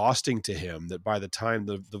so exhausting to him that by the time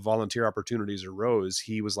the volunteer opportunities arose,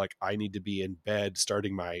 he was like, I need to be in bed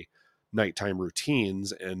starting my nighttime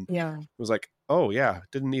routines. And was like, oh yeah,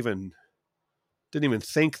 didn't even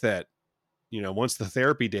think that, once the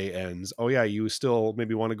therapy day ends, oh yeah, you still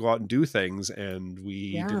maybe want to go out and do things. And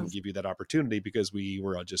we didn't give you that opportunity because we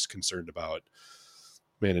were just concerned about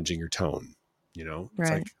managing your tone, it's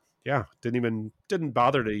like, yeah, didn't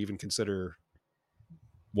bother to even consider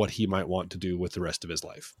what he might want to do with the rest of his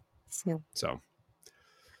life.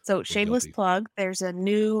 So shameless plug, there's a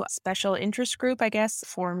new special interest group, I guess,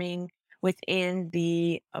 forming within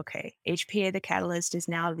the, HPA, the Catalyst is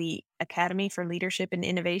now the Academy for Leadership and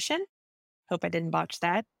Innovation. Hope I didn't botch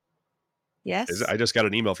that. Yes. I just got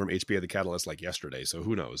an email from HPA, the Catalyst like yesterday. So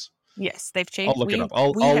who knows? Yes, they've changed. I'll look it up.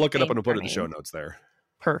 I'll look it up and I'll put it in the show notes there.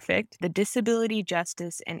 Perfect. The Disability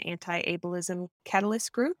Justice and Anti-Ableism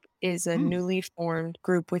Catalyst Group is a newly formed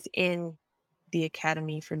group within the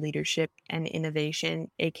Academy for Leadership and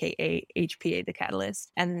Innovation, aka HPA, the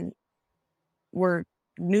Catalyst. And we're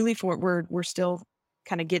newly formed. We're still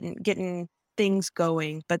kind of getting things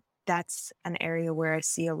going, but that's an area where I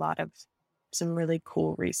see a lot of some really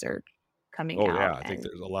cool research coming out. Oh yeah, I think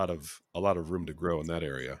there's a lot of room to grow in that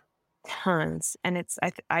area. Tons. And it's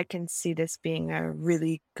I can see this being a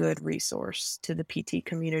really good resource to the PT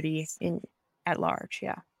community at large.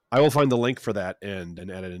 Yeah. I will find the link for that and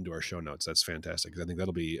add it into our show notes. That's fantastic, because I think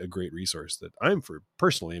that'll be a great resource that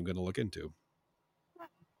personally am going to look into.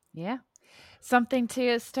 Yeah. Something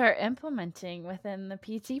to start implementing within the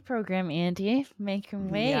PT program, Andy. Making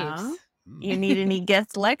waves. Yeah. You need any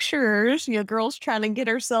guest lecturers? Your girl's trying to get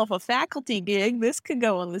herself a faculty gig. This could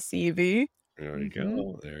go on the CV. There you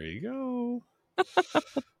go. There you go.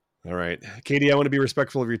 All right. Katie, I want to be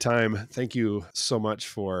respectful of your time. Thank you so much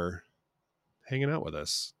for hanging out with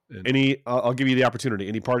us. I'll give you the opportunity.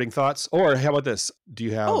 Any parting thoughts? Or how about this? Do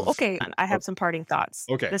you have... Oh, okay. I have some parting thoughts.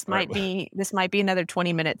 Okay. This might be another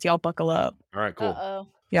 20 minutes. Y'all buckle up. All right, cool. Uh-oh.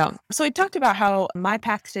 Yeah. So we talked about how my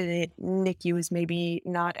path to the NICU is maybe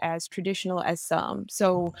not as traditional as some.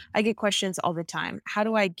 So I get questions all the time. How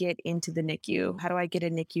do I get into the NICU? How do I get a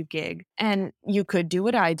NICU gig? And you could do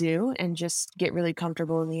what I do and just get really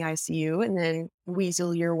comfortable in the ICU and then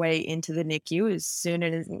weasel your way into the NICU as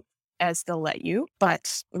soon as they'll let you.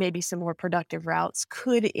 But maybe some more productive routes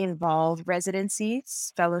could involve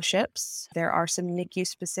residencies, fellowships. There are some NICU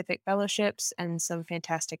specific fellowships and some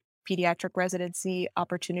fantastic pediatric residency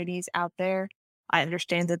opportunities out there. I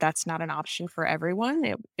understand that that's not an option for everyone.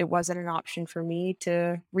 It wasn't an option for me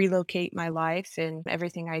to relocate my life and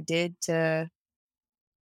everything I did to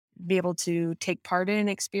be able to take part in an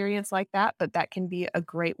experience like that, but that can be a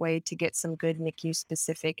great way to get some good NICU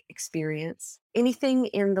specific experience. Anything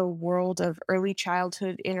in the world of early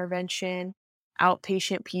childhood intervention,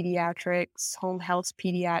 outpatient pediatrics, home health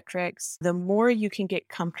pediatrics, the more you can get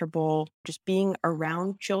comfortable just being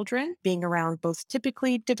around children, being around both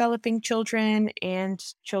typically developing children and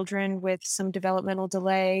children with some developmental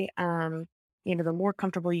delay, the more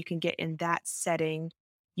comfortable you can get in that setting,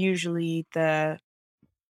 usually the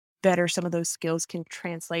better some of those skills can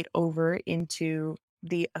translate over into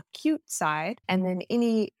the acute side. And then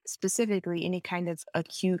any kind of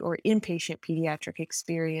acute or inpatient pediatric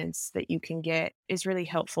experience that you can get is really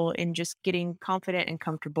helpful in just getting confident and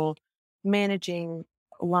comfortable managing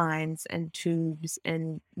lines and tubes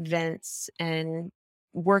and vents and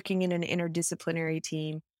working in an interdisciplinary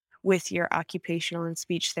team with your occupational and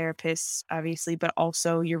speech therapists, obviously, but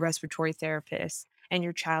also your respiratory therapists and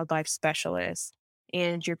your child life specialists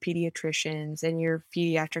and your pediatricians and your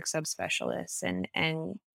pediatric subspecialists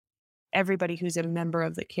and everybody who's a member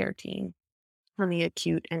of the care team on the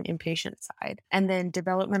acute and inpatient side. And then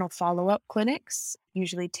developmental follow-up clinics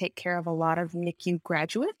usually take care of a lot of NICU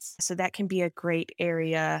graduates. So that can be a great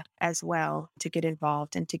area as well to get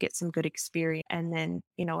involved and to get some good experience. And then,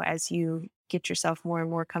 as you get yourself more and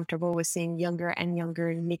more comfortable with seeing younger and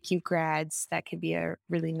younger NICU grads, that could be a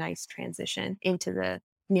really nice transition into the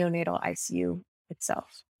neonatal ICU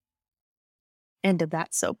itself. End of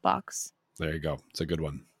that soapbox. There you go. It's a good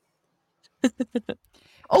one.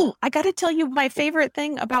 Oh, I got to tell you my favorite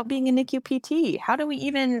thing about being a NICU PT. How do we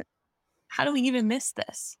even miss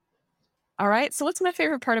this? All right. So what's my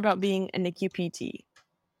favorite part about being a NICU PT?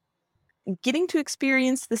 getting to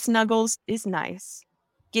experience the snuggles is nice.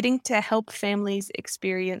 Getting to help families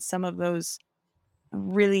experience some of those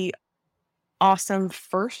really awesome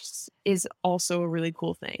firsts is also a really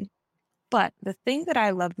cool thing. But the thing that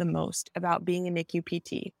I love the most about being a NICU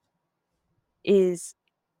PT is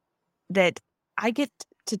that I get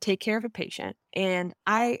to take care of a patient, and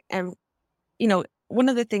I am, one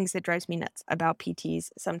of the things that drives me nuts about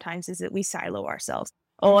PTs sometimes is that we silo ourselves.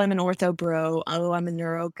 Oh, I'm an ortho bro. Oh, I'm a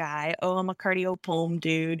neuro guy. Oh, I'm a cardiopulm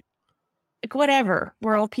dude. Like, whatever.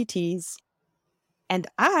 We're all PTs. And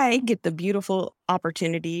I get the beautiful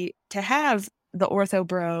opportunity to have the ortho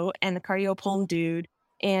bro and the cardiopulm dude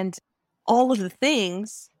and all of the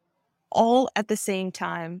things all at the same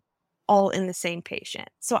time, all in the same patient.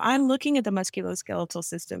 So I'm looking at the musculoskeletal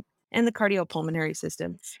system and the cardiopulmonary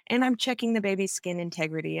system, and I'm checking the baby's skin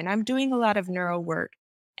integrity, and I'm doing a lot of neuro work,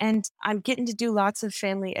 and I'm getting to do lots of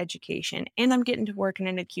family education, and I'm getting to work in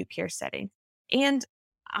an acute care setting, and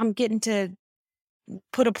I'm getting to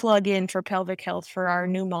put a plug in for pelvic health for our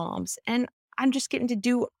new moms. And I'm just getting to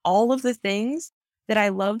do all of the things that I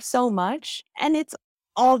love so much. And it's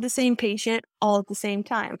all the same patient all at the same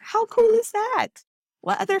time. How cool is that?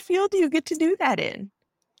 What other field do you get to do that in?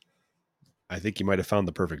 I think you might have found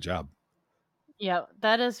the perfect job. Yeah,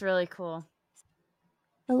 that is really cool.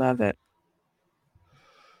 I love it.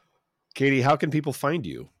 Katie, how can people find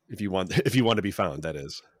you if you want to be found, that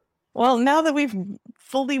is? Well, now that we've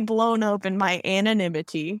fully blown open my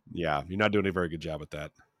anonymity. Yeah, you're not doing a very good job at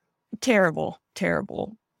that. Terrible.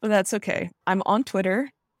 But that's okay. I'm on Twitter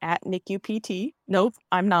at NICUPT. Nope,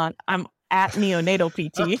 I'm not. I'm at Neonatal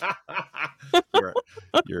PT.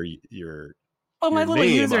 your my little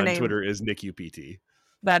name username on Twitter is NICUPT.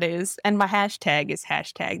 That is, and my hashtag is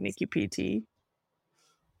 #NICUPT.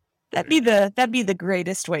 That'd be the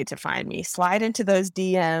greatest way to find me. Slide into those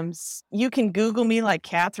DMs. You can Google me like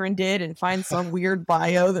Catherine did and find some weird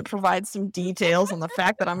bio that provides some details on the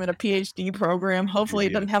fact that I'm in a PhD program. Hopefully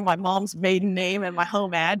it doesn't have my mom's maiden name and my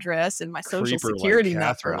home address and my social security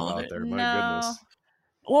number on it. There. My goodness.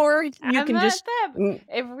 Or you can just...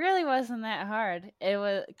 It really wasn't that hard. It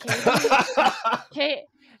was Katie.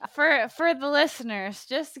 For the listeners,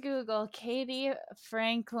 just Google Katie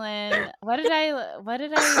Franklin. What did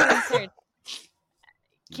I search?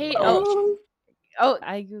 Kate. Oh,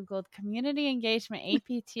 I Googled community engagement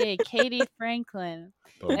APTA Katie Franklin.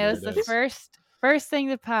 It was the first thing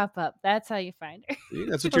to pop up. That's how you find her. See,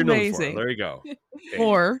 that's what you're known for. There you go. Okay.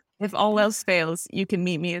 Or if all else fails, you can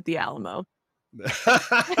meet me at the Alamo.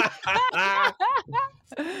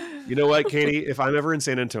 You know what, Katie? If I'm ever in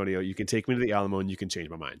San Antonio, you can take me to the Alamo and you can change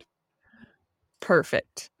my mind.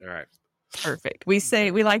 Perfect. All right. Perfect. We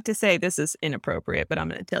like to say this is inappropriate, but I'm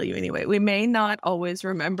going to tell you anyway. We may not always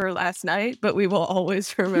remember last night, but we will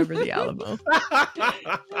always remember the Alamo.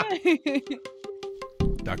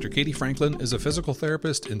 Dr. Katie Franklin is a physical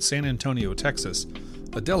therapist in San Antonio, Texas,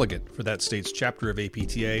 a delegate for that state's chapter of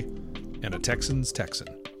APTA, and a Texan's Texan.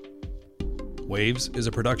 Waves is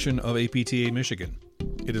a production of APTA Michigan.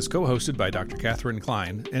 It is co-hosted by Dr. Catherine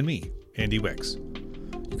Klein and me, Andy Wicks.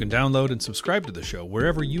 You can download and subscribe to the show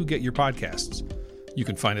wherever you get your podcasts. You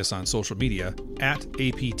can find us on social media at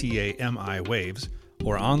APTAMI Waves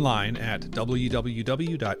or online at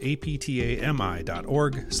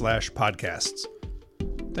www.aptami.org/podcasts.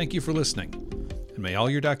 Thank you for listening, and may all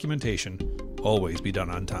your documentation always be done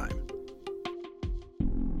on time.